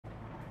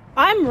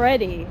I'm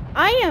ready.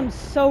 I am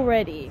so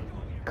ready.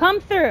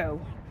 Come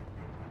through.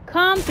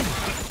 Come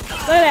through.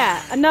 Look at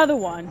that. Another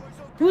one.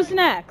 Who's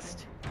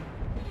next?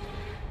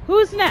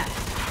 Who's next?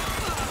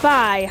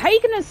 Bye. How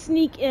you gonna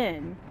sneak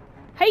in?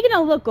 How you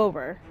gonna look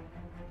over?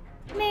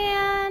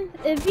 Man,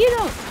 if you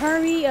don't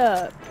hurry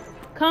up,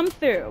 come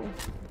through.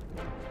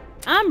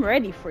 I'm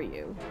ready for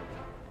you.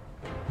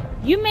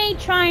 You may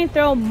try and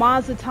throw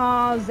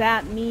Mazatovs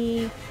at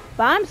me,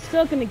 but I'm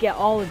still gonna get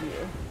all of you.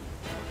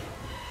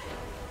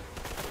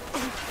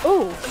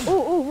 Ooh,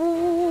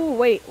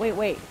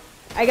 wait.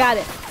 I got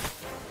it.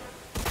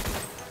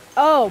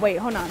 Oh, wait,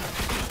 hold on.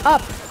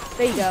 Up.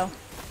 There you go.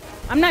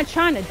 I'm not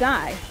trying to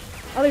die.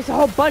 Oh, there's a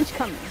whole bunch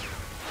coming.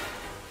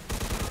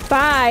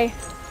 Bye.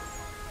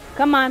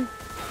 Come on.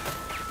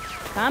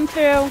 Come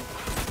through.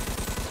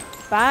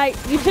 Bye.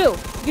 You too.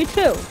 You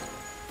too.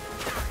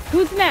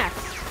 Who's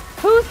next?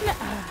 Who's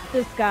next?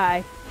 This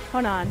guy.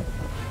 Hold on.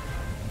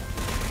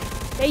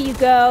 There you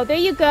go. There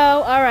you go.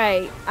 All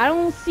right. I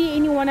don't see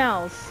anyone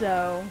else,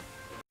 so...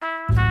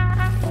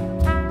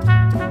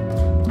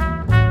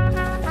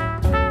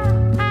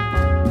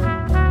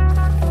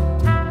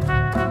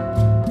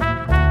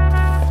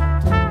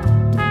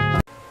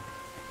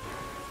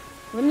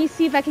 Let me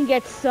see if I can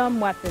get some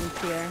weapons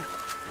here.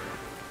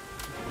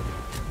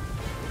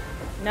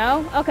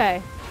 No?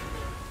 Okay.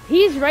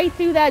 He's right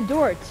through that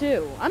door,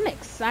 too. I'm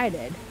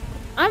excited.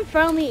 I'm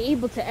finally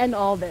able to end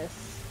all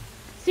this.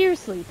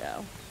 Seriously,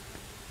 though.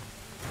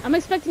 I'm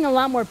expecting a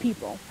lot more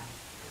people.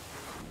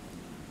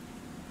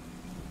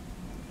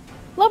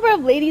 Lover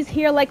of ladies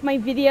here, like my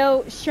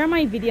video, share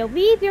my video,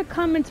 leave your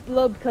comments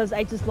below because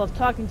I just love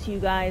talking to you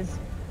guys.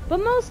 But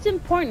most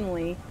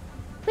importantly,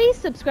 please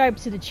subscribe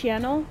to the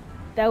channel.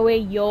 That way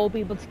you'll be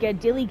able to get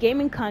daily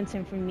gaming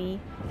content from me.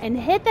 And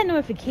hit that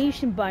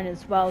notification button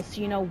as well so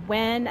you know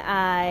when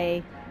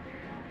I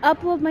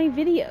upload my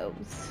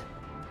videos.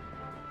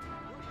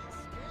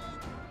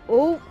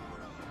 Oh,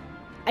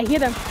 I hear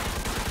them.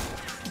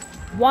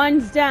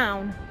 One's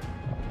down.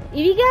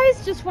 If you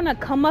guys just want to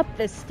come up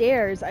the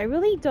stairs, I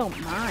really don't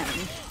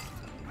mind.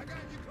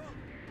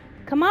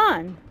 Come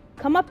on.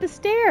 Come up the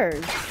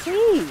stairs,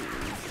 please.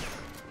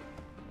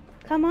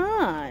 Come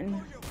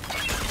on.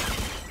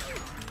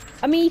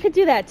 I mean, you could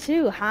do that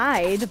too,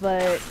 hide,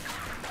 but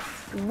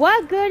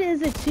what good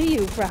is it to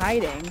you for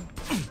hiding?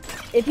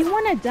 If you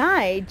want to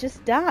die,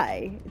 just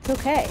die. It's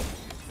okay.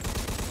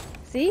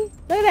 See?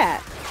 Look at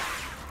that.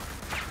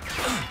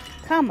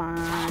 Come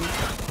on.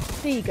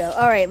 There you go.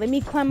 Alright, let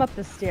me climb up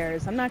the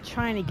stairs. I'm not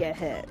trying to get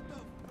hit.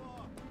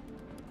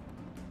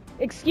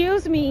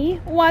 Excuse me.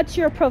 Watch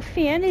your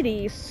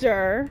profanity,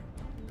 sir.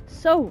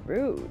 So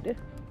rude.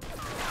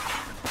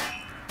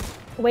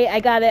 Wait, I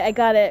got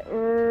it.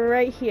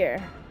 Right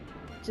here.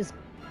 Just...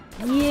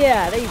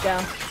 yeah, there you go.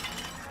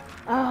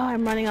 Oh,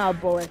 I'm running out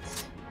of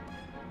bullets.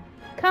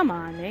 Come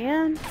on,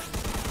 man.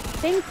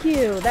 Thank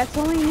you. That's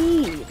all I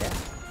need.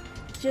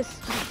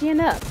 Just stand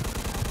up.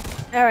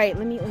 Alright,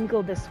 let me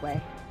go this way.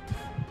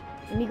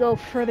 Let me go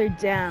further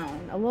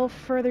down. A little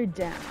further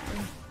down.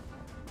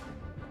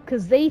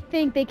 Because they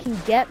think they can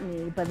get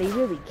me, but they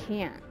really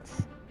can't.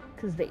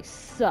 Because they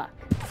suck.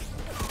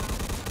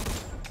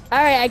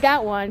 Alright, I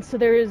got one. So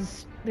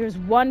there's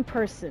one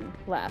person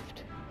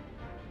left.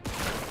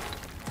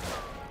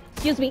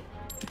 Excuse me.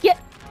 Get...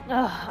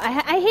 ugh,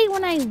 I hate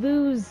when I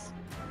lose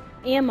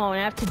ammo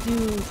and I have to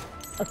do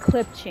a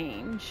clip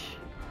change.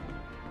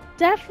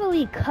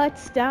 Definitely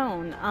cuts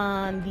down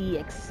on the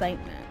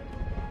excitement.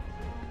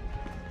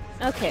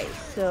 Okay,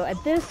 so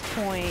at this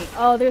point...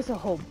 oh, there's a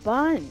whole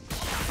bunch.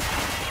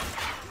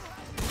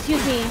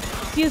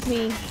 Excuse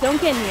me. Don't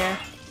get near.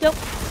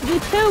 You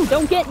too,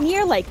 don't get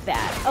near like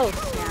that. Oh,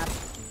 snap.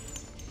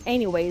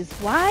 Anyways,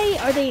 why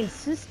are they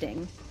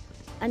insisting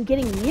on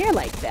getting near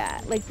like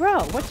that? Like,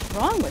 bro, what's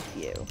wrong with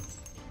you?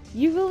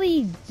 You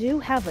really do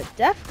have a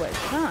death wish,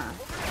 huh?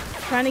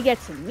 Trying to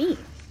get to me.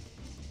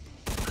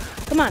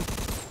 Come on.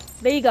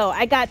 There you go.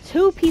 I got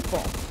two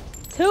people.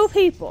 Two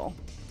people.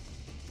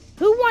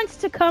 Who wants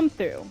to come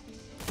through?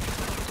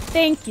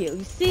 Thank you.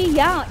 You see,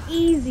 y'all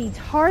easy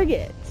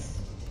targets.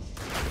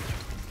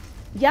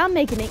 Y'all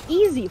making it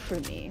easy for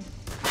me.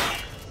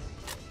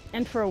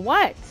 And for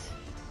what?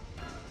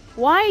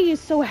 Why are you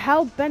so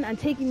hell-bent on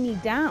taking me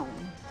down?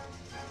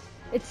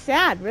 It's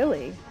sad,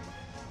 really.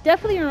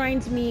 Definitely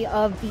reminds me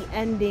of the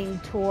ending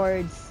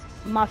towards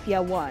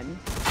Mafia 1,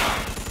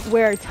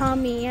 where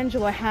Tommy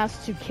Angela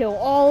has to kill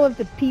all of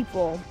the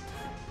people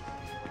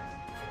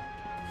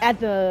at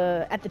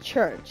the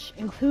church,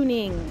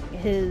 including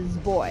his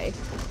boy.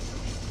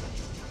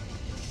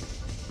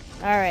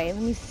 Alright,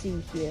 let me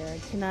see here.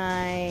 Am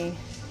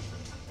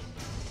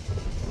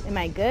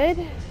I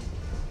good?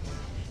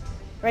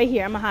 Right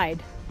here, I'm gonna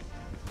hide.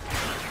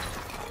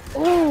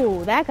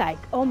 Oh, that guy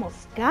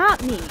almost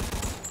got me.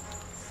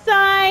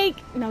 Psych!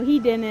 No, he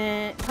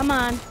didn't. Come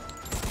on.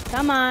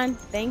 Come on.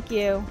 Thank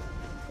you.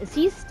 Is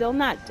he still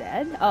not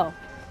dead? Oh.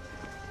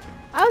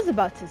 I was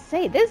about to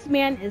say, this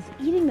man is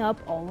eating up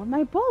all of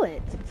my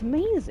bullets. It's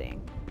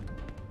amazing.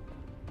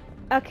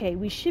 Okay,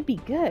 we should be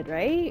good,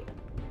 right?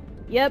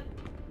 Yep.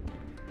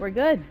 We're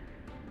good.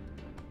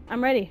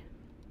 I'm ready.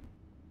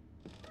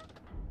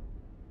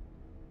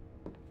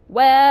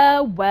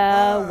 Well,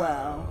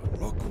 well.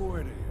 Look who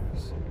it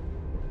is.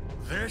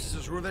 This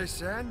is who they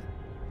send?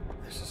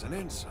 This is an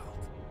insult.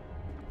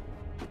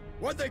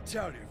 What'd they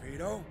tell you,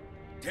 Vito?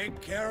 Take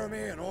care of me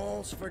and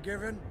all's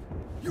forgiven?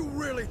 You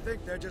really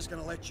think they're just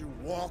gonna let you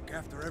walk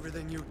after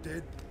everything you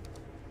did?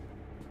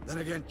 Then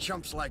again,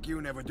 chumps like you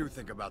never do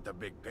think about the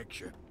big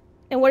picture.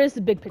 And what is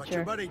the big But picture?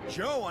 your buddy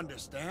Joe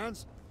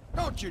understands.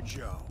 Don't you,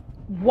 Joe?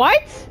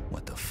 What?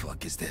 What the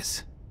fuck is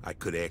this? I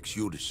could ask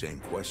you the same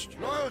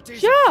question.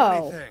 Loyalty's Joe! a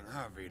funny thing,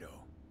 huh, Vito?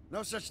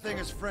 No such thing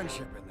as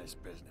friendship in this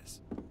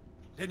business.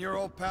 Didn't your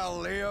old pal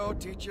Leo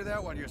teach you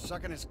that while you're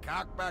sucking his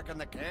cock back in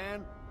the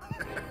can?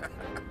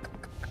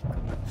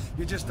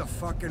 You're just a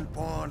fucking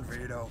pawn,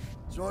 Vito.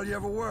 That's all you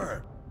ever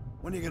were.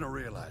 When are you gonna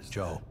realize that?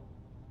 Joe,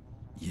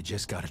 you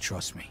just gotta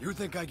trust me. You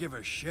think I give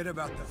a shit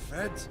about the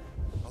feds?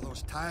 All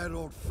those tired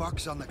old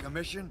fucks on the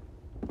commission?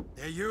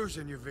 They're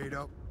using you,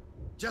 Vito.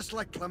 Just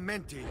like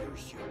Clemente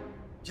used you.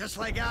 Just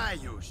like I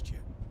used you.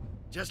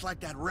 Just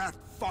like that rat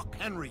fuck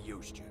Henry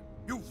used you.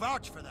 You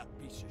vouched for that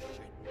piece of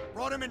shit.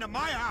 Brought him into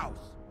my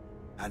house.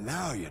 And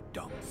now, you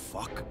dumb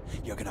fuck,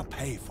 you're gonna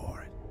pay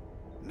for it.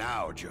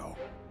 Now, Joe.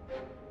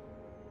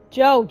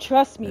 Joe,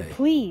 trust me, Hey.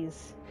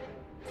 please.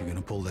 If you're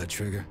gonna pull that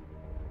trigger,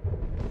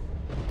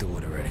 do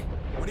it already.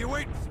 What are you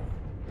waiting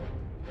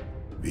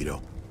for?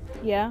 Vito,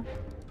 Yeah?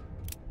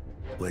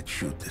 let's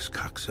shoot this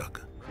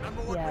cocksucker.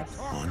 Remember what Yes. we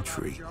talked On about,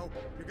 tree. Joe?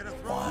 You're gonna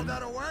throw all One.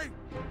 that away?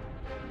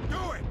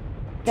 Do it!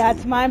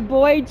 That's my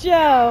boy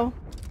Joe.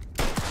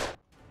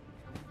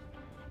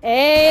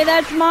 Hey,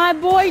 that's my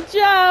boy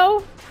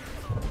Joe.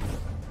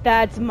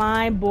 That's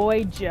my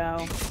boy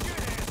Joe.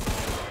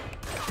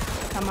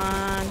 Come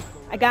on.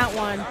 I got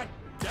one. God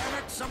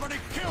damn it, somebody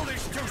kill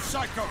these two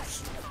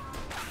psychos!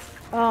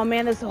 Oh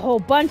man, there's a whole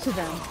bunch of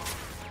them.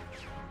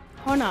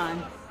 Hold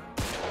on.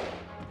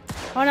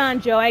 Hold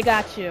on, Joe, I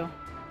got you.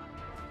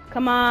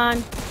 Come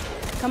on.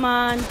 Come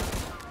on.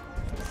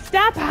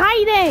 Stop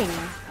hiding!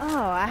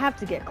 Oh, I have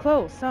to get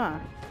close, huh?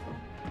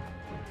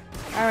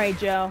 Alright,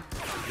 Joe.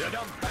 You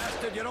dumb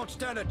bastard, you don't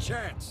stand a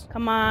chance.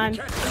 Come on.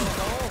 Can't kill them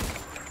all.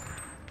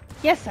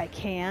 Yes, I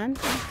can.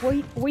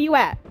 Where you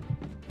at?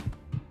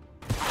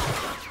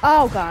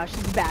 Oh gosh,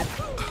 this is bad.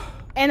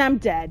 And I'm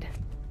dead.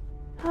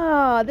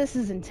 Oh, this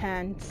is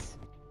intense.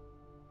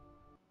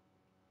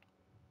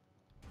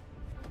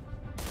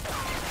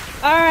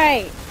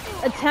 Alright.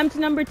 Attempt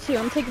number 2.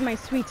 I'm taking my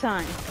sweet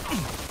time.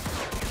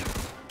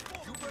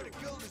 You better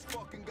kill this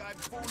fucking guy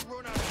before we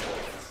run out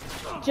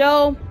of bullets.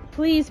 Joe,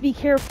 please be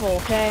careful,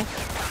 okay?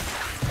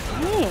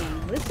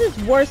 Dang, this is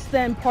worse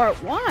than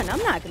part 1. I'm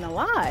not gonna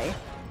lie.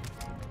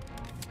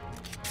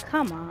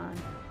 Come on.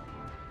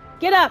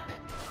 Get up!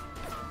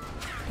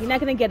 You're not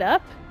gonna get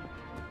up?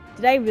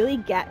 Did I really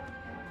get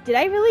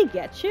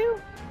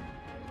you?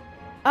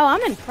 Oh,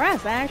 I'm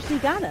impressed. I actually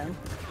got him.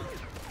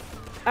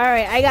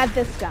 Alright, I got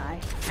this guy.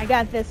 I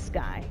got this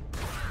guy.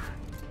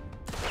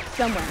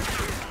 Somewhere.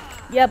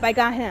 Yep, I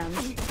got him.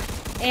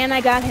 And I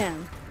got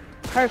him.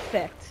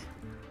 Perfect.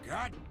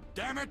 God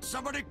damn it,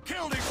 somebody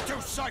kill these two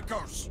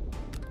psychos!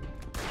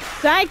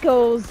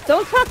 Psychos!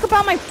 Don't talk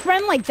about my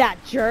friend like that,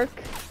 jerk.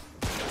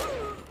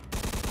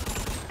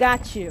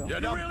 Got you. You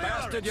dumb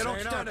bastard, you don't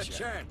stand a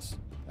chance.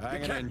 I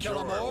can't kill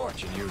them all.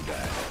 Watching you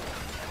die.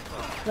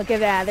 Look at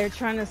that. They're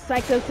trying to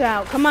psych us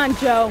out. Come on,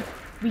 Joe.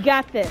 We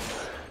got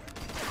this.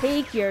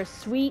 Take your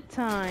sweet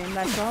time.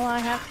 That's all I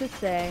have to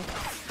say.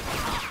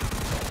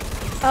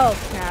 Oh,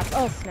 snap.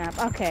 Oh, snap.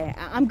 Okay.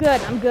 I'm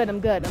good. I'm good. I'm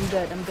good. I'm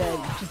good. I'm good.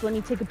 Just let me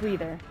take a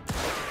breather.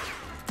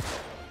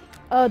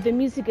 Oh, the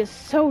music is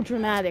so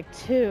dramatic,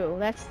 too.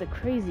 That's the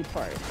crazy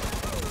part.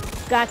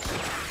 Got you.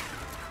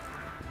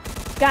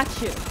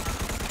 Got you.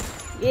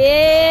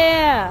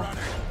 Yeah!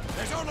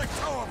 There's only 2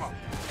 of them.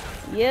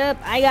 Yep,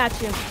 I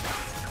got you.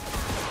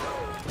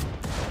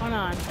 Hold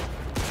on.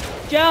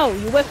 Joe,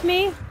 you with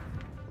me?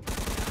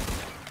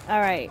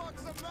 Alright.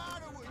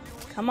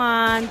 Come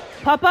on.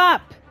 Pop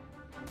up!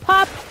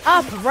 Pop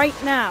up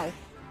right now.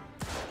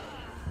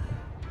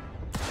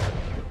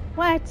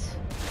 What?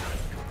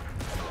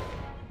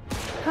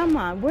 Come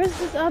on, where's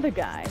this other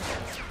guy?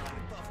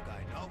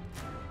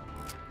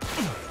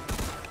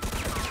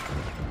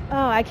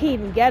 Oh, I can't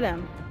even get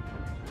him.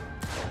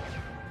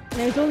 And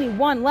there's only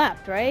one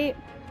left, right?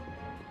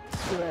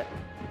 Screw it.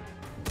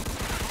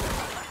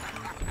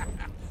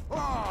 Oh,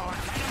 I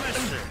kind of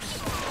miss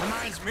this.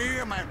 Reminds me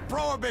of my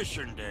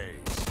Prohibition days.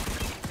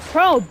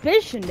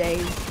 Prohibition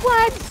days?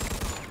 What?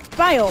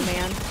 Bye, old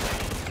man.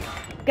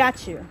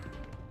 Got you.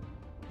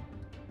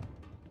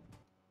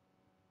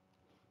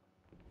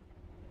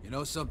 You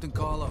know something,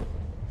 Carlo?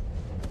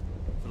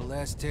 For the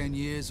last 10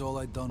 years, all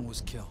I done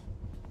was kill.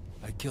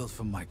 I killed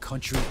for my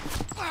country.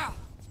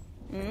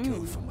 I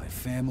killed for my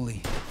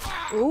family.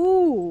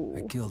 Ooh.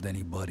 I killed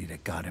anybody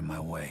that got in my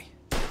way.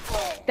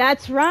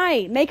 That's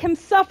right. Make him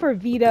suffer,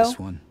 Vito.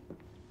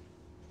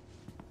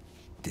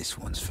 This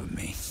one's for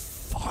me.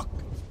 Fuck.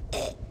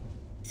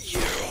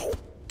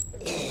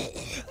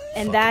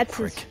 And that's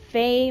his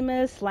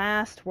famous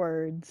last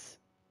words.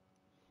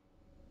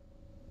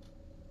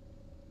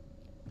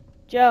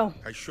 Joe.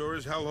 I sure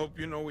as hell hope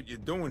you know what you're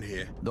doing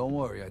here. Don't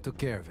worry, I took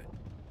care of it.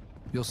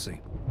 You'll see.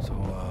 So,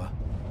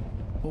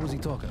 what was he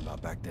talking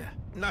about back there?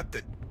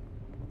 Nothing.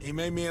 He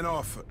made me an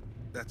offer,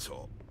 that's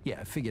all. Yeah,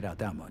 I figured out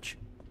that much.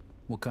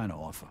 What kind of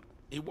offer?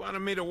 He wanted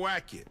me to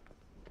whack it.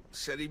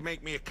 Said he'd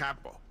make me a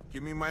capo.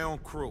 Give me my own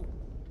crew.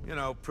 You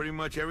know, pretty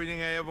much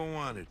everything I ever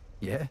wanted.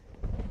 Yeah?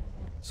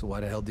 So why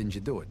the hell didn't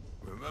you do it?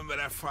 Remember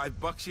that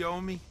 $5 you owe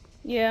me?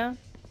 Yeah.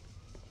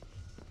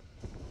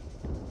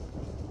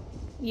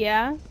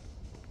 Yeah?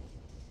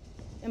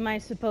 Am I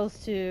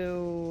supposed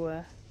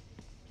to...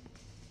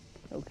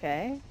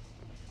 Okay.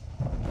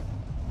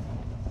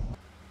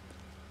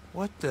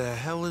 What the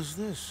hell is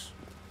this?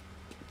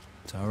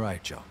 It's all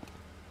right, Joe.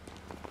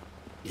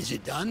 Is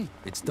it done?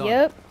 It's done.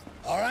 Yep.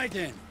 All right,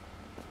 then.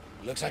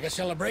 Looks like a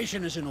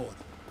celebration is in order.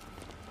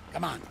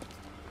 Come on,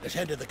 let's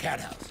head to the cat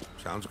house.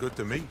 Sounds good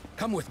to me.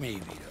 Come with me,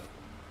 Vito.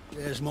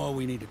 There's more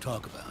we need to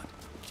talk about.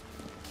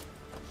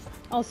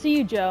 I'll see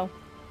you, Joe.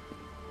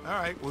 All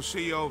right, we'll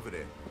see you over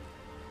there.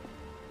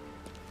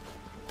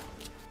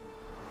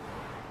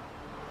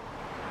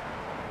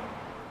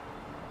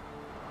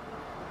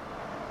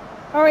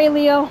 All right,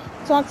 Leo.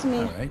 Talk to me.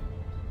 All right.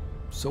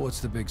 So what's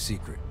the big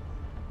secret?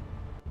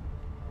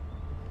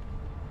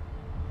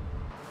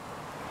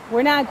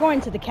 We're not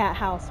going to the cat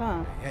house,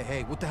 huh?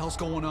 Hey, what the hell's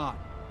going on?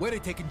 Where are they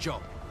taking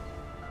Joe?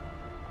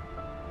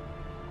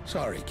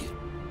 Sorry, kid.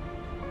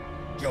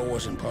 Joe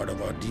wasn't part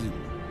of our deal.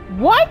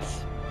 What?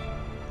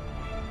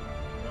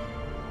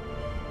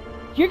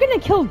 You're gonna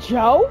kill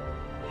Joe?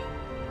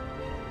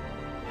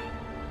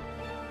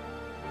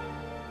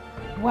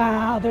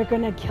 Wow, they're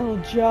gonna kill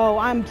Joe.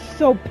 I'm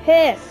so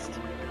pissed.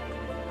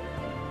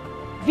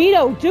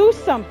 Vito, do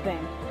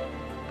something.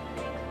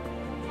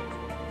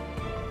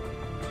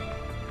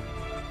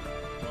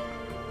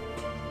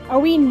 Are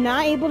we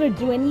not able to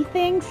do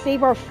anything?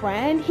 Save our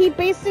friend? He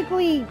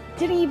basically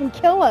didn't even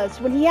kill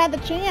us when he had the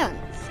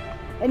chance.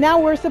 And now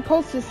we're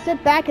supposed to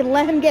sit back and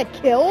let him get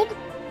killed?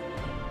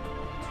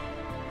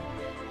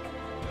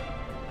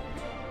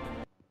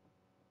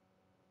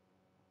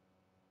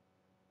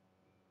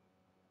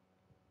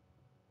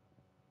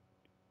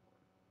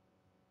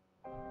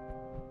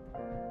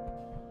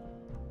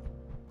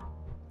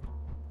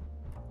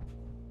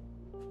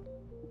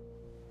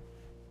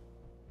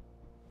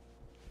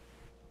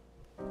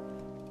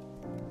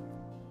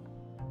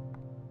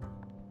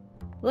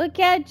 Look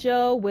at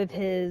Joe with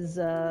his,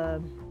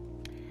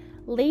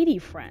 lady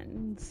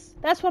friends.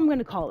 That's what I'm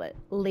gonna call it.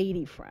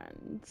 Lady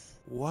friends.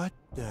 What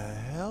the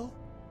hell?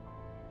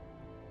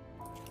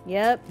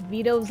 Yep,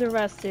 Vito's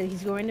arrested.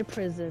 He's going to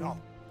prison.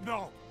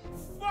 No,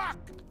 fuck!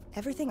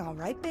 Everything all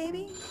right,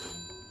 baby?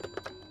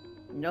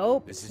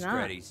 Nope, This it's is not.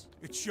 Grady's.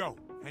 It's Joe.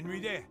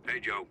 Henry there. Hey,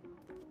 Joe.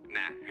 Nah,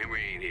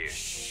 Henry ain't here.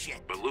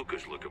 Shit. But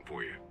Luca's looking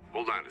for you.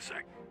 Hold on a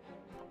sec.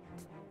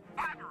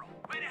 Barbaro,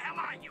 where the hell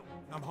are you?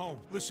 I'm home.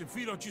 Listen,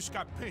 Vito just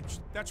got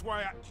pinched. That's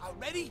why I...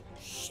 Already?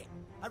 Shit.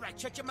 All right,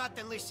 shut your mouth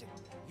and listen.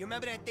 You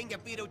remember that thing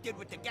that Vito did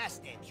with the gas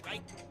stamps,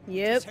 right?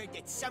 Yep. Just heard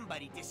that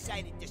somebody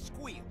decided to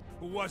squeal.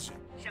 Who was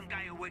it? Some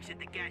guy who works at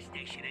the gas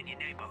station in your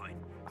neighborhood.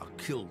 I'll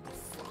kill the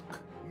fuck.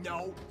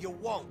 No, you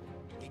won't.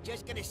 You're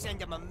just gonna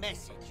send him a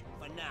message,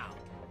 for now.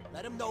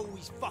 Let him know who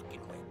he's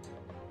fucking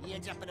with. He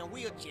ends up in a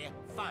wheelchair,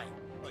 fine.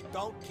 But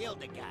don't kill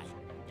the guy.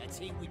 That's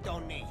heat we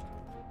don't need.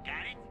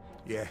 Got it?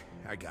 Yeah,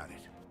 I got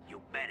it.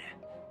 You better.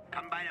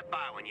 Come by the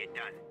bar when you're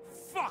done.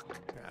 Fuck!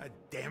 God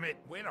damn it.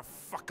 Where the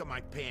fuck are my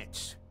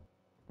pants?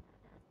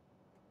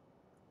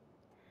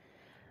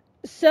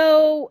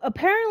 So,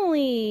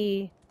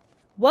 apparently,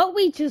 what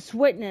we just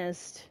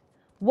witnessed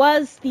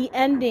was the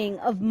ending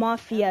of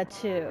Mafia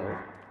 2.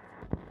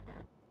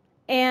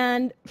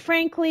 And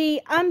frankly,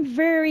 I'm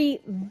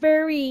very,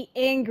 very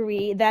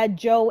angry that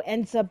Joe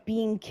ends up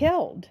being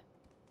killed.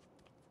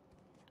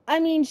 I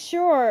mean,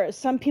 sure,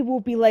 some people will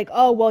be like,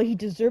 oh, well, he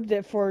deserved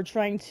it for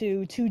trying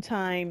to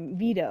two-time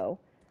Vito.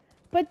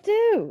 But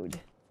dude,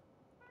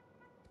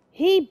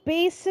 he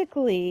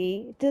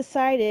basically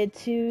decided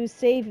to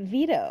save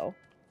Vito.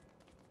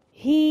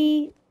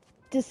 He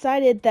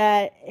decided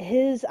that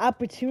his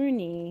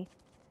opportunity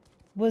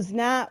was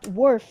not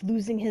worth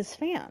losing his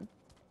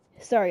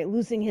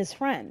losing his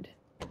friend.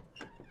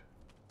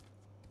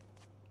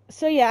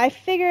 So yeah, I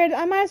figured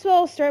I might as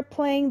well start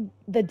playing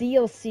the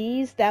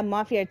DLCs that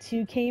Mafia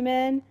 2 came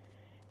in.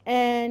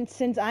 And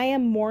since I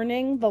am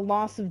mourning the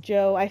loss of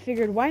Joe, I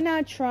figured why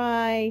not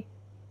try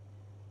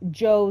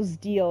Joe's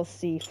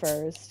DLC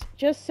first,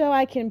 just so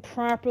I can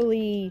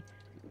properly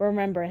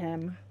remember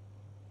him.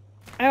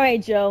 All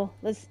right, Joe,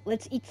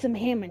 let's eat some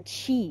ham and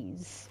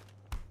cheese.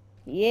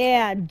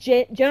 Yeah,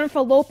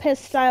 Jennifer Lopez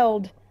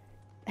styled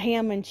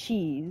ham and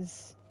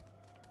cheese.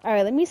 All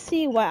right, let me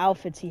see what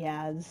outfits he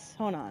has.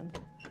 Hold on.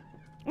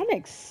 I'm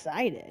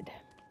excited.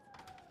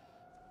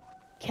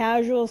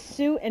 Casual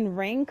suit and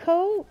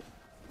raincoat?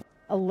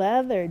 A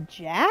leather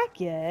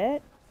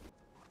jacket?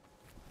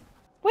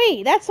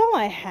 Wait, that's all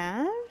I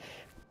have?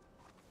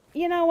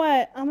 You know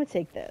what? I'm gonna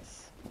take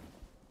this.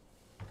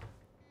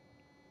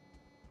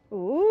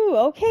 Ooh,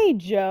 okay,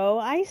 Joe.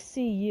 I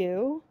see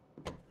you.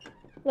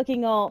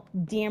 Looking all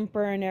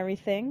damper and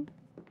everything.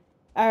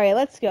 Alright,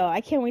 let's go.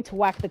 I can't wait to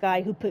whack the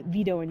guy who put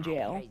Vito in I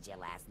jail. heard you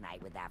last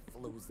night with that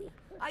floozy.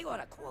 I ought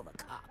to call the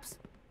cops.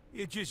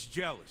 You're just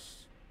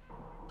jealous.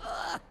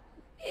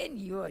 In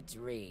your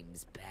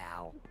dreams,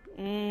 pal.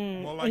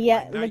 More like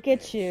Yeah, my look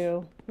nightmares. at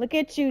you. Look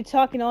at you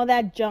talking all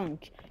that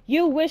junk.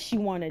 You wish you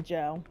wanted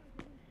Joe.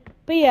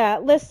 But yeah,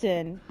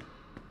 listen.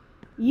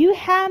 You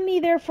had me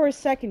there for a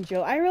second,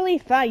 Joe. I really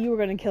thought you were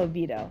gonna kill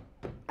Vito.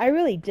 I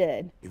really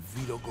did. If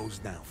Vito goes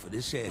down for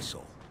this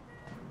asshole,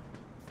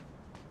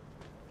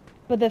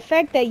 But the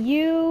fact that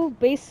you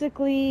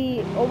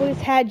basically always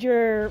had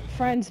your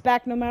friends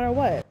back no matter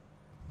what.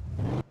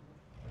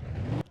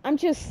 I'm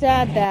just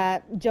sad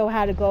that Joe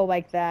had to go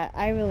like that.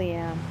 I really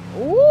am.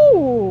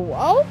 Ooh,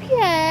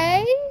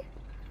 okay.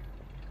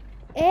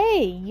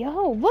 Hey,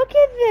 yo, look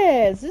at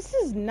this. This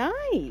is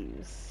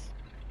nice.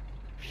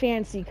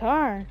 Fancy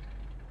car.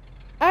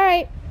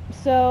 Alright,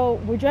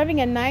 so we're driving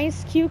a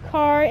nice, cute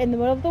car in the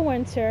middle of the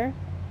winter.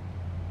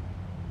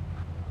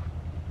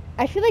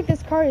 I feel like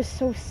this car is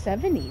so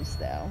 70s,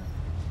 though.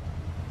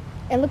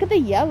 And look at the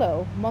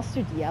yellow.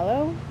 Mustard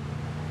yellow.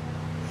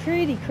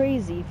 Pretty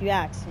crazy, if you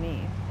ask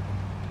me.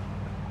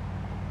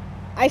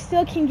 I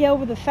still can't get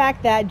over the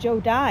fact that Joe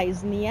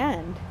dies in the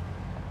end.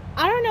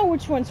 I don't know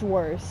which one's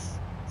worse.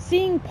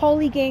 Seeing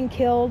Paulie getting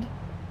killed,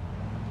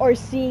 or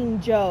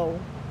seeing Joe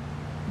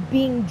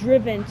being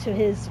driven to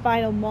his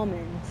final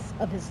moments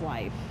of his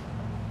life.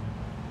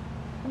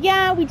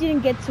 Yeah, we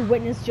didn't get to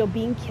witness Joe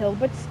being killed,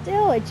 but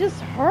still, it just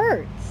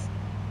hurts.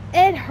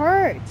 It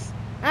hurts.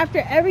 After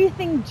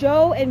everything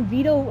Joe and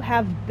Vito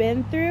have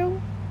been through,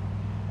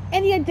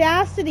 and the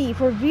audacity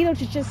for Vito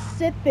to just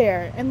sit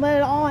there and let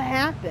it all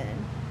happen.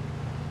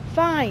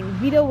 Fine,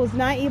 Vito was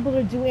not able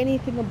to do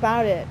anything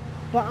about it,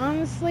 but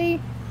honestly,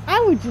 I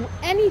would do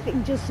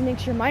anything just to make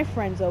sure my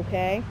friend's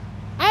okay.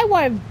 I would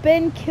have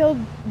been killed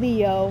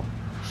Leo,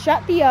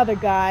 shot the other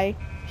guy,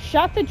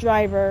 shot the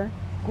driver,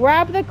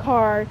 grabbed the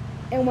car,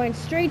 and went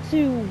straight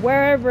to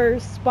wherever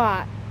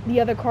spot the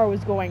other car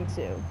was going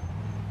to.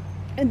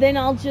 And then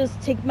I'll just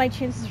take my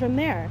chances from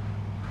there.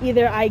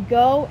 Either I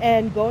go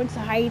into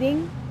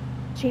hiding,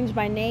 change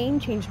my name,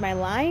 change my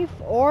life,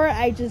 or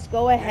I just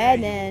go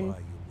ahead and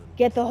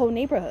get the whole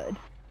neighborhood.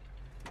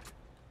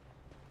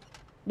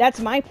 That's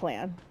my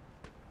plan.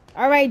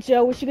 Alright,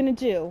 Joe, what you gonna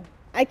do?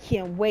 I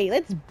can't wait.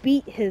 Let's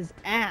beat his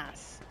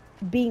ass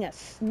for being a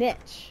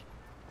snitch.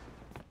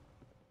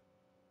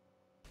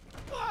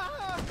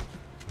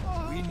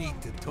 we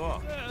need to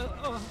talk.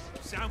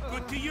 Sound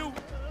good to you?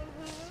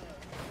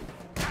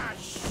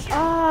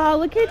 Oh,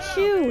 look at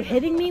you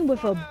hitting me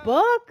with a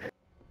book.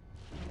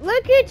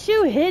 Look at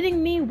you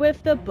hitting me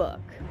with the book.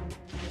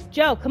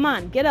 Joe, come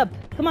on, get up.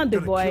 Come on,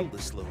 big boy. Kill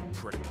this little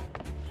prick.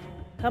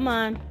 Come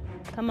on.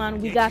 Come on,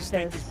 we Can't got you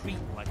stand this. this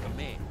beating like a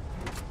man?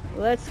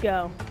 Let's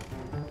go.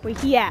 Where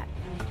he at?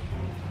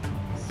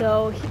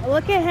 So,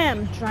 look at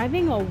him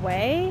driving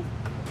away.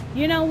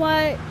 You know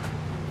what?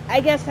 I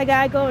guess I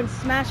gotta go and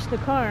smash the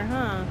car,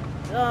 huh?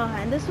 Oh,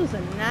 and this was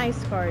a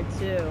nice car,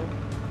 too.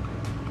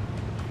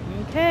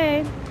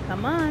 Okay,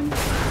 come on.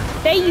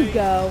 There you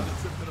go.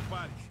 Trip to the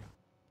body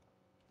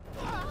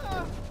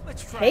shop.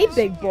 Let's try Hey, this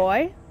big again.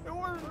 boy. It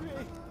wasn't me.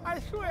 I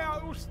swear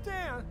it was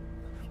Stan.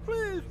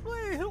 Please,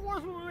 please, it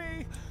wasn't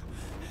me.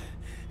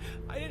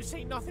 I didn't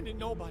say nothing to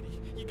nobody.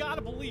 You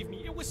gotta believe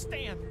me. It was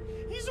Stan.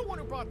 He's the one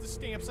who brought the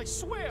stamps, I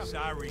swear.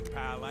 Sorry,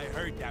 pal. I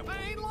heard that one.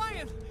 I ain't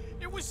lying.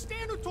 It was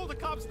Stan who told the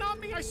cops, not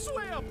me, I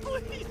swear.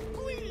 Please,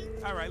 please.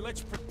 All right,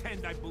 let's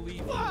pretend I believe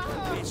you.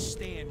 Ah. Where's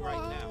Stan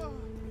right now?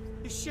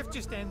 His shift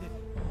just ended.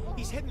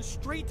 He's heading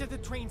straight to the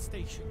train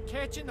station,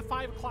 catching the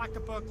 5 o'clock to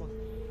Brooklyn.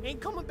 Ain't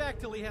coming back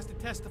till he has to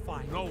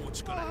testify. You know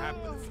what's gonna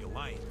happen if you're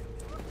lying.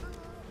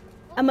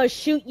 I'm gonna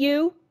shoot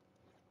you.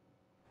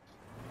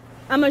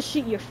 I'm gonna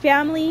shoot your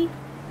family,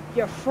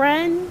 your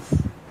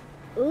friends.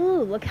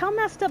 Ooh, look how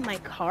messed up my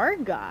car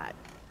got.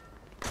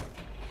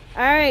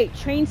 Alright,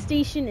 train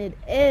station it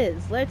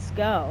is. Let's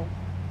go.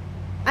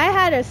 I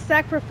had to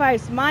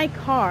sacrifice my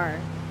car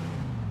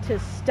to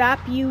stop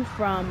you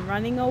from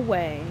running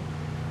away.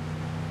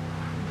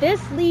 This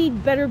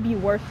lead better be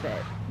worth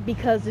it,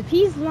 because if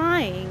he's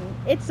lying,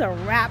 it's a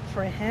wrap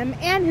for him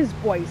and his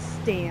boy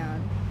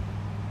Stan.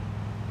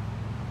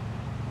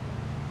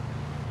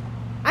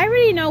 I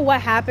already know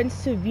what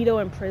happens to Vito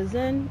in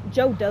prison.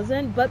 Joe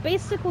doesn't, but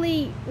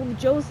basically with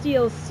Joe's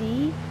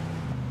DLC,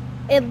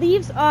 it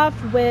leaves off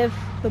with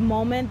the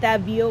moment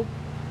that Vito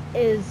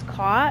is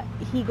caught,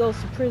 he goes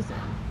to prison.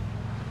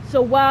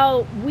 So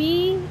while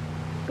we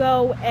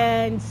go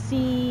and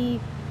see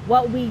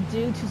what we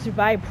do to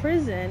survive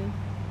prison,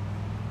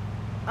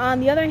 on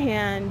the other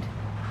hand,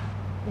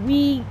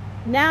 we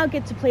now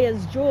get to play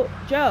as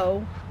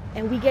Joe,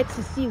 and we get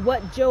to see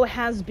what Joe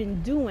has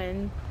been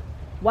doing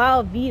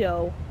while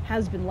Vito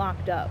has been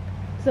locked up.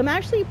 So I'm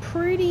actually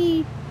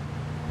pretty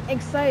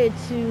excited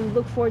to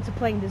look forward to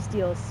playing this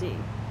DLC.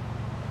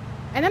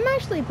 And I'm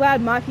actually glad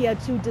Mafia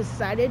 2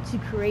 decided to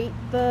create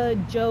the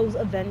Joe's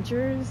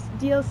Avengers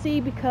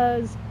DLC,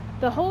 because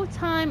the whole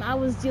time I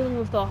was dealing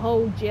with the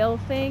whole jail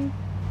thing,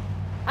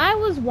 I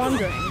was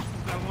wondering.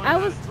 I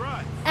was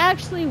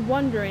actually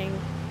wondering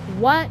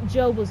what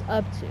Joe was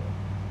up to.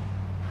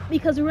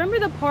 Because remember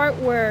the part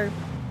where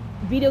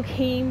Vito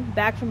came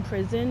back from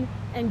prison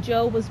and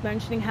Joe was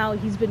mentioning how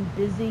he's been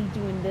busy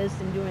doing this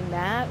and doing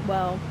that?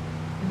 Well,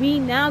 we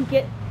now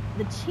get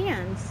the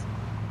chance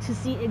to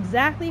see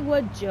exactly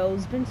what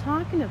Joe's been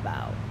talking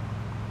about.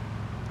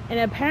 And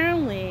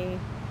apparently,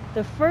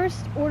 the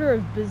first order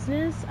of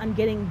business on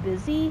getting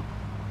busy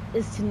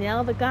is to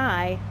nail the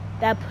guy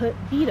that put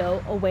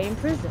Vito away in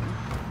prison.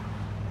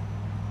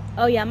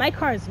 Oh yeah, my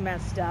car is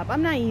messed up.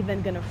 I'm not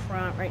even gonna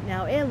front right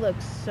now. It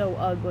looks so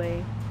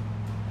ugly.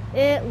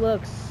 It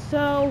looks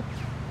so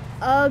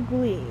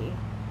ugly.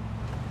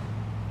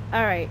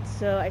 Alright,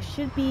 so I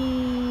should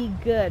be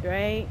good,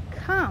 right?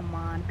 Come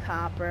on,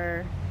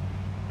 Copper.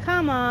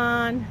 Come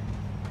on.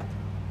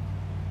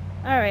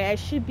 Alright, I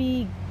should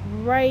be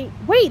right.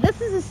 Wait,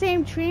 this is the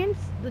same train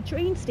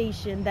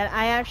station that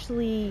I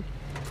actually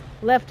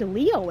left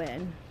Leo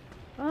in.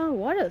 Oh,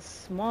 what a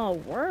small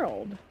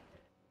world.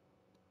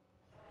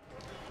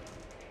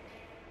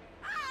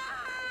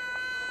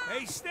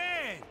 Hey,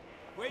 Stan!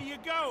 Where you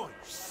going?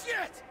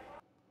 Shit!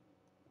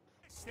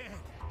 Stan!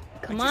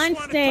 Come on,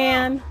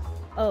 Stan!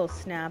 Oh,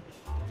 snap.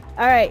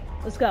 Alright,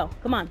 let's go.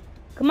 Come on.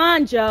 Come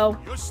on, Joe.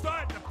 You're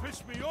starting to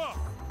piss me off.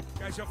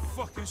 Guy's a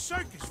fucking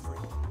circus freak.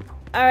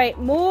 Alright,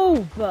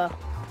 move!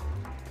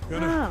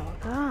 Gonna Oh,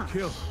 gosh.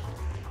 kill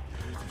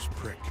this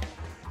prick.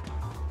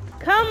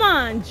 Come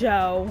on,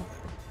 Joe.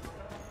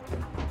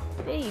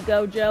 There you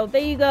go, Joe.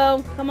 There you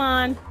go. Come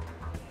on.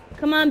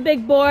 Come on,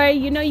 big boy.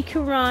 You know you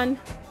can run.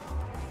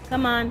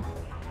 Come on.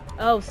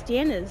 Oh,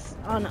 Stan is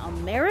on a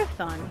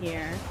marathon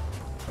here.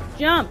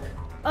 Jump.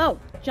 Oh,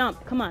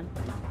 jump. Come on.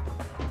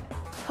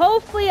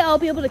 Hopefully I'll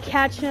be able to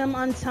catch him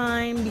on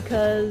time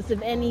because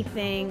if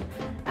anything,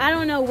 I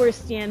don't know where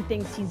Stan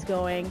thinks he's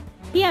going.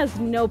 He has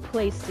no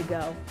place to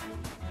go.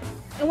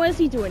 And what is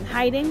he doing?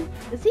 Hiding?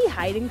 Is he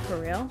hiding for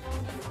real?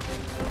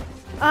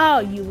 Oh,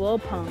 you little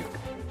punk.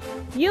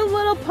 You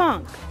little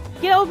punk.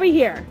 Get over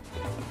here.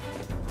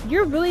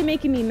 You're really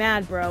making me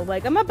mad, bro.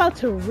 Like, I'm about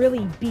to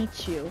really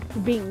beat you for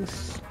being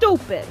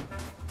stupid.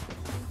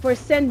 For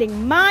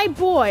sending my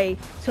boy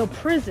to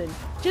prison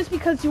just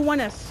because you want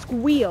to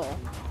squeal.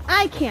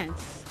 I can't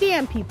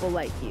stand people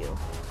like you.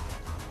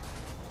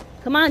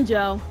 Come on,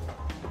 Joe.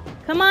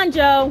 Come on,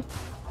 Joe.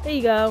 There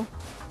you go.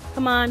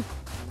 Come on.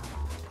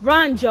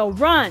 Run, Joe,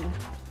 run.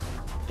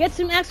 Get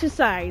some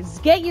exercise.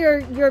 Get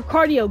your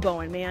cardio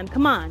going, man.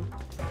 Come on.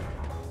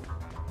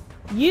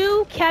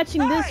 You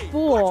catching this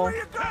fool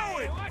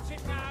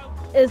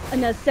is a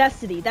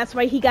necessity. That's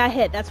why he got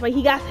hit. That's why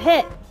he got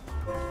hit.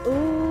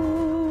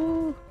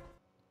 Ooh.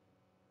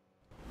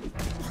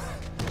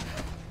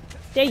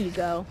 There you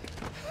go.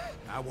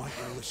 I want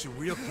you to listen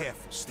real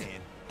careful, Stan.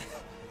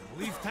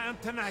 You leave town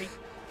tonight,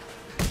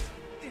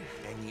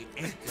 and you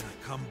ain't gonna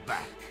come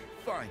back.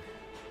 Fine.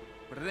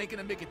 But it ain't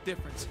gonna make a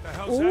difference. What the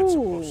hell's that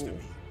supposed to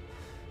mean?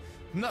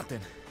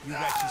 Nothing. You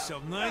got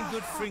yourself 9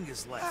 good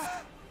fingers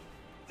left.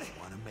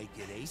 Wanna make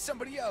it 8?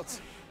 Somebody else.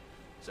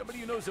 Somebody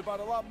who knows about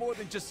a lot more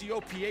than just the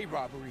OPA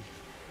robbery.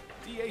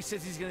 DA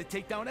says he's gonna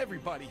take down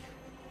everybody.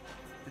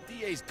 The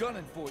DA's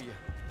gunning for you.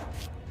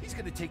 He's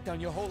gonna take down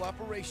your whole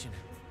operation.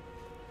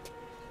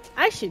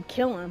 I should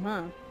kill him,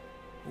 huh?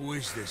 Who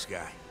is this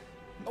guy?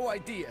 No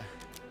idea.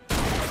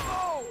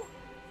 Oh!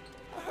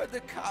 I heard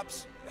the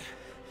cops.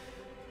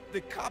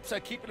 The cops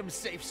are keeping him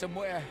safe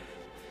somewhere.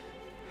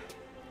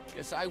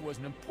 Guess I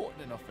wasn't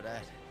important enough for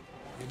that.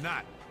 You're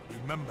not.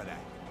 Remember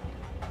that.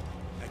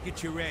 Now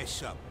get your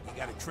ass up. You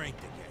got a train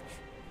to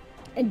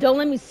catch. And don't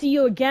let me see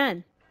you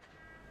again.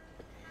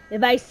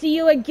 If I see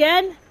you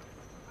again,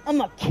 I'm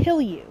gonna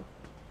kill you.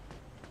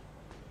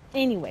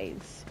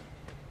 Anyways,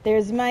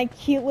 there's my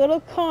cute little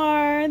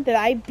car that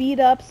I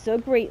beat up so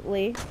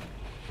greatly.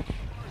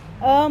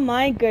 Oh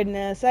my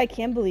goodness, I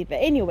can't believe it.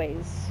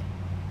 Anyways,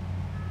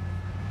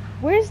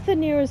 where's the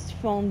nearest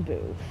phone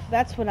booth?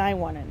 That's what I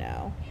want to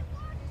know.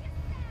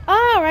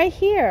 Ah, right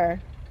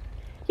here.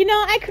 You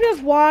know, I could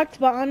have walked,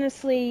 but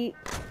honestly,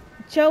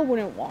 Joe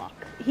wouldn't walk.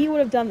 He would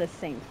have done the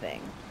same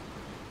thing.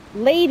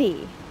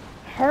 Lady,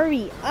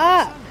 hurry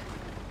up.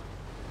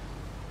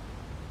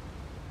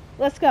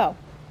 Let's go.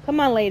 Come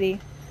on,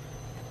 lady.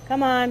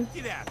 Come on.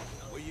 Get out,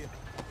 will you?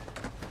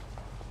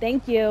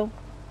 Thank you.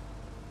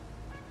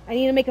 I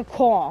need to make a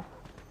call.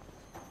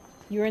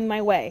 You're in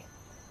my way.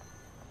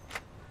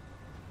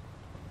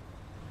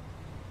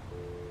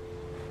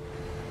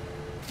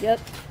 Yep.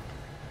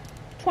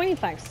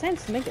 25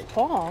 cents to make a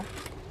call.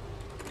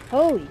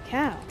 Holy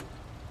cow.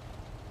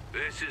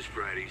 This is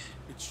Freddy's.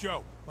 It's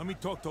Joe. Let me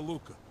talk to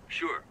Luca.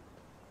 Sure.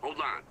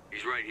 Hold on.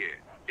 He's right here.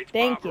 It's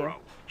Thank Barbaro. you.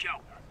 Joe,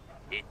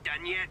 it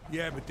done yet?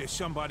 Yeah, but there's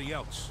somebody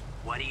else.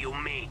 What do you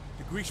mean?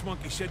 The grease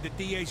monkey said the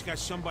DA's got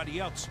somebody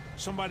else.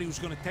 Somebody who's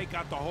gonna take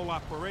out the whole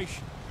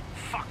operation.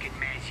 Fucking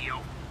Mazio.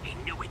 He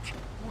knew it.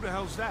 Who the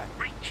hell's that?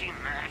 Richie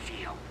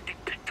Mazio. They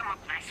picked him up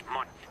last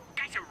month.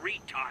 Guy's a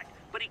retard,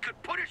 but he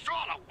could put us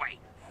all away.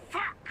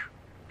 Fuck!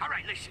 All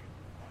right, listen.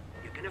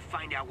 You're gonna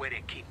find out where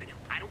they're keeping him.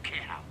 I don't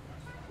care how.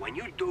 When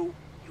you do,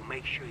 You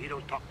make sure you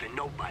don't talk to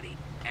nobody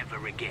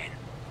ever again.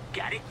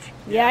 Got it?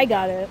 Yeah, I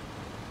got it.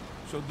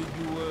 So did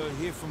you,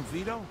 hear from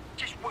Vito?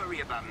 Just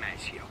worry about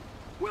Mafia.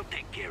 We'll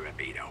take care of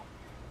Vito.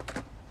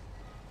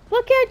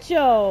 Look at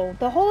Joe.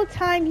 The whole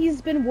time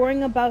he's been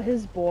worrying about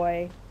his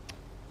boy.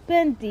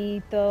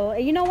 Bendito.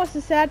 And you know what's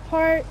the sad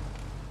part?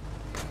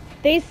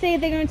 They say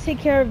they're going to take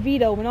care of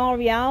Vito, when in all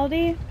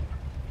reality,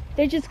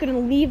 they're just going to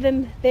leave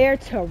him there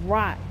to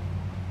rot,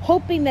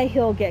 hoping that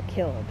he'll get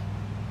killed.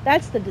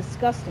 That's the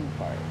disgusting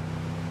part.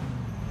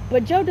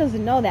 But Joe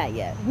doesn't know that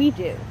yet. We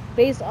do.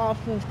 Based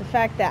off of the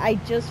fact that I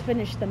just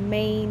finished the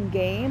main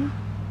game.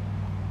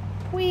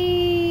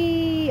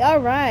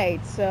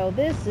 Alright, so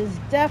this is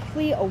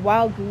definitely a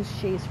wild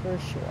goose chase for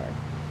sure.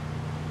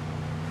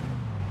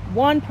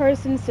 One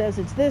person says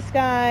it's this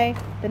guy,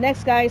 the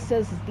next guy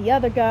says it's the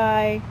other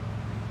guy.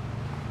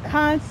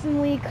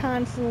 Constantly,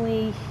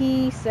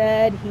 he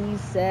said.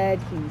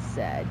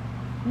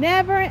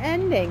 Never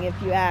ending,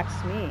 if you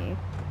ask me.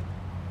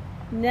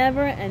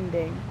 Never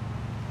ending.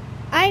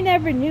 I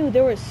never knew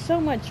there was so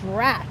much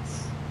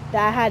rats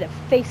that I had to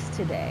face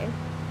today.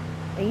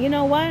 And you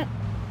know what?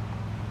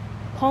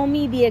 Call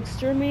me the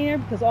exterminator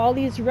because all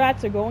these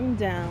rats are going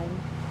down.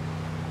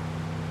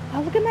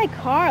 Oh, look at my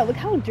car. Look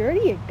how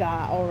dirty it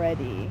got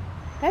already.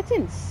 That's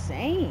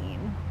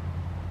insane.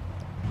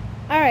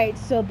 Alright,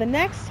 so the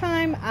next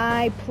time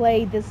I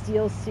play this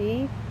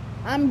DLC,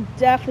 I'm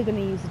definitely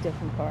going to use a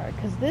different car.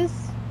 Because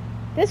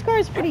this car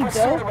is pretty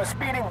dope. A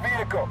speeding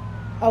vehicle.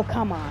 Oh,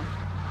 come on.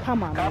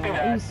 Come on, man.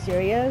 Are you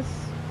serious?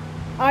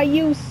 Are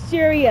you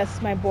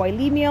serious, my boy?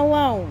 Leave me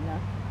alone.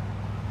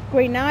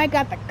 Great, now I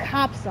got the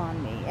cops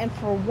on me. And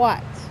for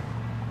what?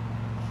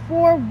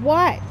 For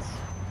what?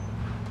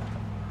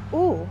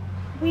 Ooh.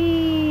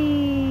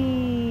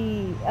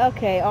 Wee.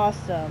 Okay,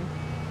 awesome.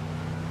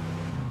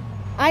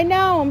 I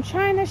know, I'm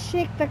trying to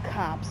shake the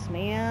cops,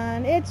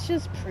 man. It's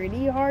just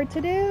pretty hard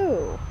to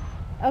do.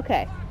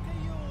 Okay.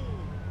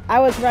 I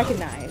was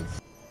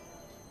recognized.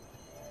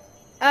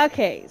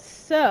 Okay,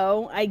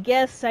 so I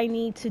guess I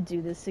need to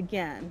do this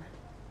again.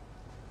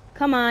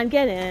 Come on,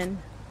 get in.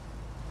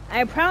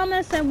 I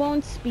promise I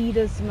won't speed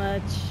as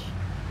much.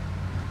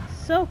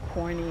 So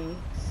corny.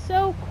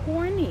 So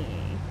corny.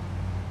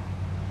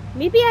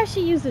 Maybe I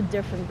should use a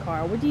different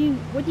car. What do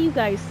you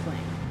guys think?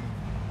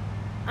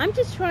 I'm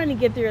just trying to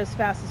get there as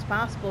fast as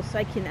possible so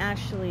I can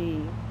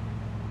actually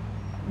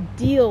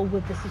deal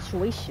with the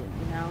situation,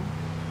 you know?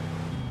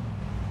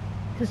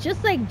 Because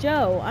just like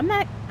Joe,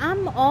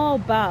 I'm all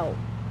about,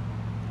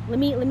 let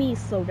me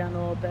slow down a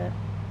little bit.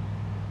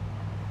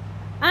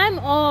 I'm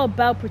all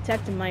about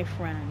protecting my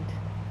friend.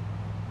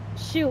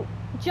 Shoot,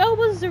 Joe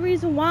was the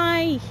reason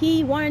why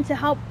he wanted to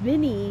help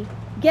Vinny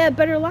get a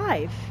better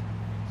life.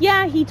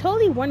 Yeah, he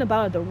totally went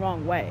about it the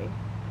wrong way.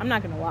 I'm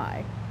not gonna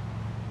lie.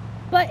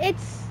 But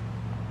it's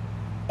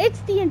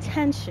the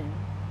intention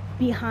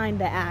behind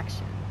the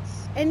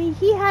actions. And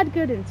he had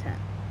good intent.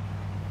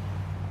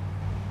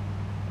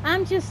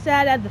 I'm just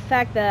sad at the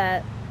fact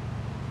that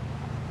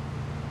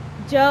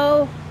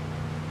Joe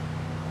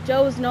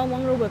is no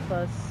longer with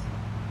us.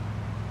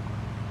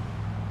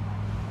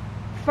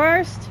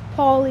 First,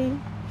 Paulie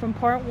from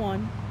part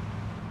 1.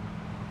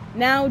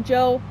 Now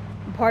Joe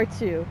from part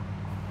 2.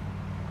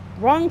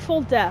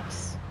 Wrongful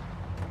deaths.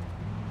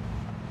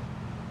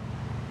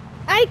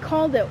 I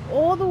called it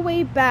all the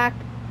way back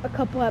a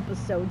couple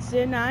episodes,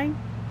 didn't I?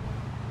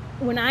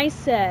 When I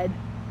said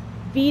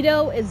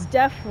Vito is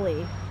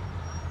definitely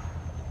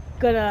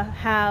gonna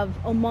have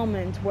a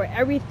moment where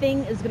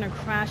everything is gonna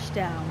crash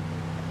down,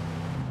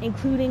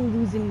 including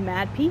losing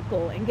mad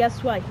people. And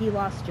guess what? He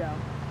lost Joe.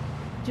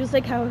 Just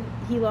like how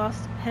he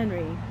lost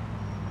Henry.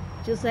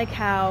 Just like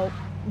how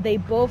they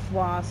both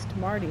lost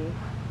Marty.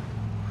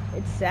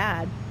 It's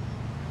sad.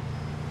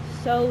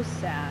 So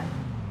sad.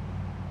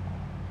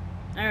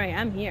 Alright,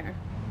 I'm here.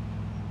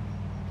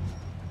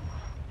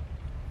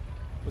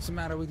 What's the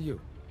matter with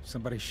you?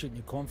 Somebody shitting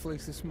your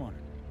cornflakes this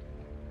morning?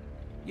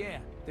 Yeah,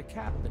 the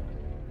captain,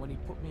 when he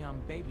put me on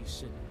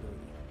babysitting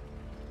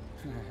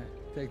duty.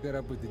 Take that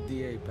up with the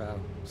DA, pal.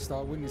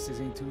 Star witnesses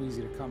ain't too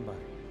easy to come by.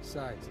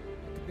 Besides,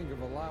 I can think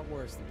of a lot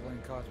worse than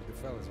playing cards with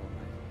the fellas all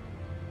night.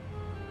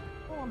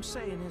 All I'm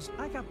saying is,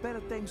 I got better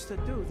things to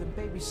do than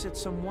babysit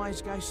some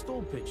wise guy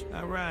stool pigeon.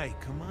 All right,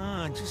 come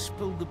on, just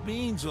spill the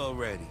beans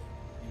already.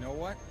 You know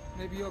what?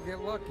 Maybe you'll get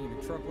lucky and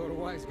a truckload of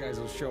wise guys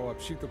will show up,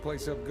 shoot the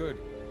place up good.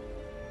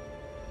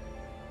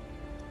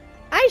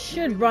 I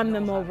should run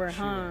them over, huh?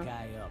 Shoot a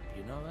guy up,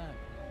 you know that?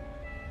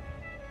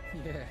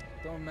 Yeah,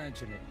 don't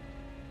mention it.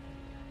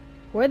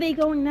 Where are they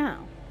going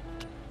now?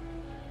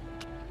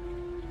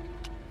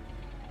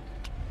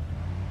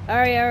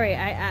 Alright,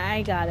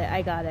 I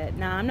got it.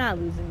 Nah, I'm not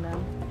losing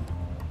them.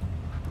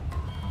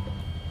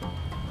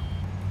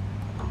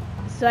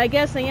 So I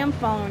guess I am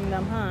following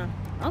them, huh?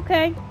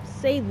 Okay,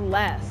 say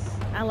less.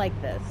 I like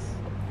this.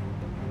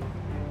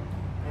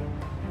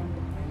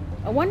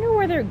 I wonder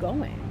where they're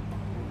going.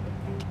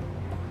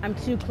 I'm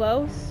too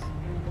close?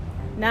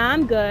 Nah,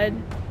 I'm good.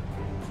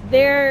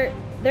 They're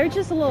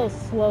just a little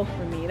slow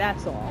for me,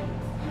 that's all.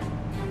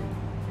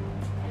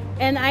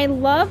 And I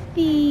love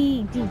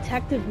the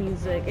detective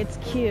music. It's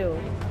cute.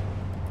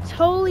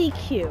 Totally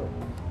cute.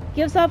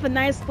 Gives off a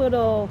nice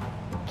little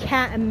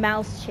cat and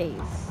mouse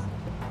chase.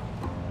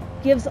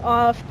 Gives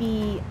off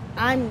the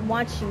I'm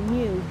watching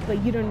you,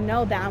 but you don't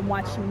know that I'm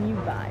watching you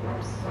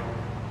vibes.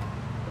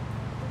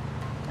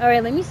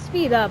 Alright, let me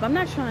speed up. I'm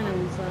not trying to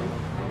lose them.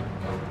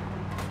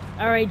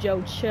 Alright,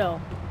 Joe, chill.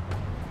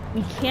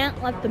 We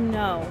can't let them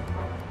know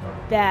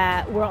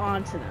that we're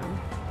onto them.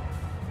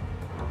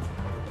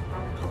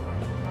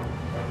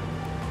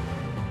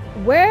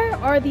 Where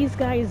are these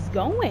guys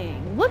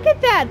going? Look at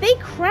that! They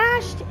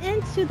crashed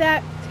into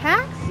that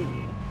taxi.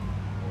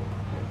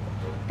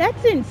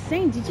 That's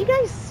insane. Did you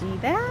guys see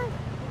that?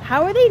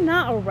 How are they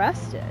not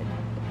arrested?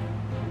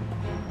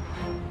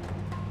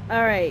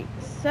 Alright,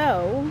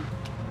 so...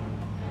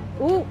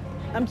 Ooh,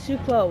 I'm too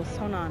close.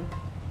 Hold on.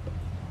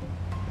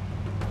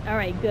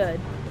 Alright, good.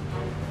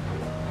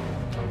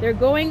 They're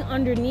going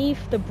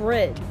underneath the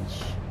bridge.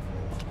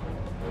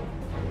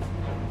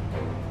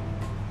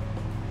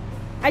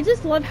 I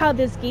just love how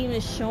this game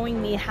is showing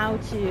me how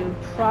to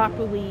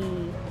properly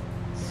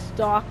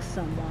stalk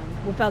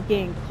someone without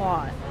getting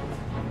caught.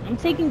 I'm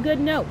taking good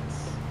notes.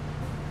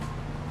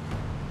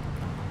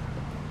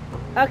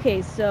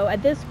 Okay, so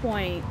at this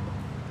point,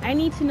 I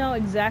need to know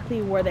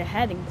exactly where they're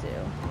heading to.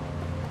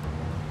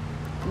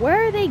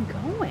 Where are they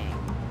going?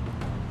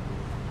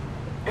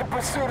 In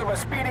pursuit of a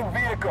speeding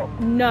vehicle.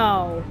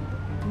 No.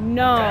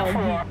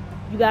 No.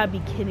 You gotta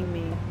be kidding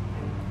me.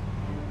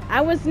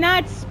 I was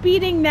not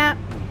speeding that...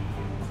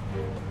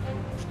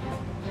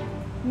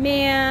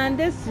 Man,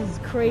 this is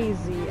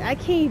crazy. I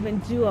can't even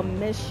do a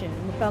mission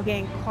without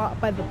getting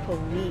caught by the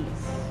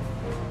police.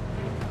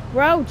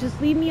 Bro, just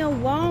leave me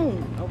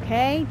alone,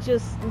 okay?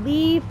 Just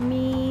leave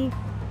me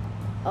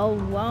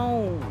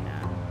alone.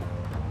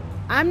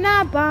 I'm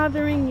not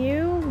bothering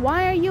you.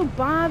 Why are you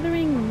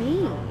bothering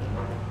me?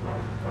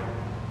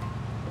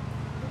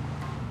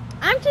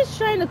 I'm just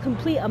trying to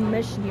complete a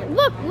mission here.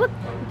 Look,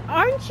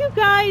 aren't you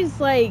guys,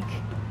 like,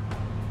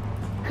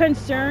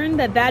 concerned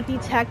that that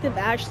detective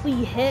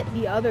actually hit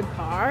the other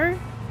car?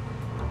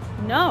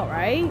 No,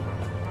 right?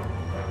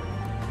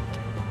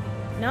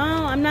 No,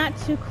 I'm not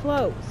too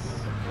close.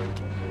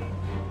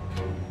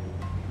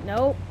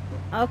 Nope.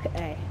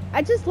 Okay.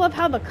 I just love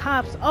how the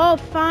cops... Oh,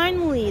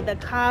 finally, the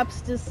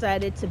cops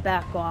decided to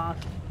back off.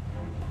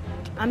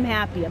 I'm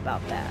happy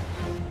about that.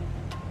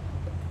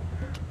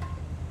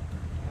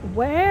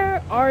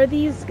 Where are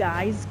these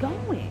guys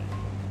going?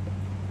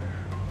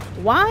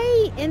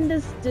 Why in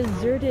this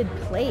deserted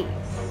place?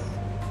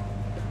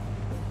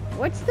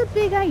 What's the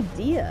big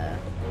idea?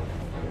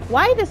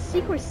 Why the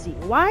secrecy?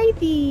 Why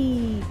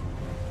the...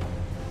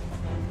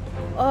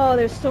 Oh,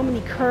 there's so many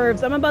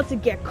curves. I'm about to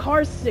get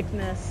car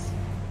sickness.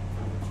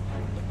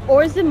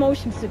 Or is it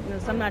motion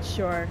sickness? I'm not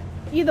sure.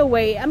 Either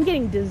way, I'm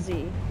getting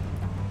dizzy.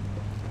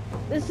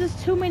 This is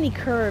too many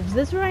curves.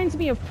 This reminds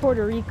me of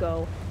Puerto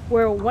Rico,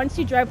 where once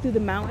you drive through the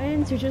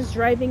mountains, you're just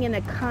driving in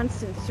a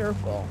constant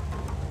circle.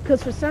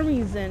 Because for some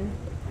reason,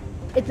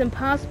 it's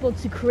impossible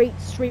to create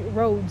straight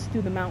roads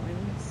through the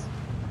mountains.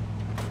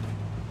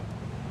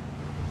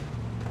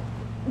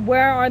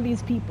 Where are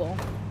these people?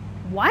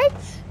 What?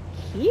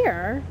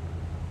 Here?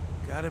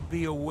 Gotta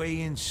be a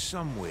way in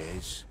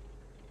somewheres.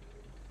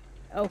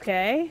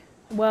 Okay.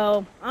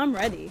 Well, I'm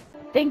ready.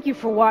 Thank you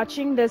for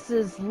watching. This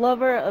is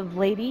Lover of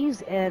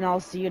Ladies, and I'll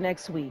see you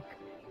next week.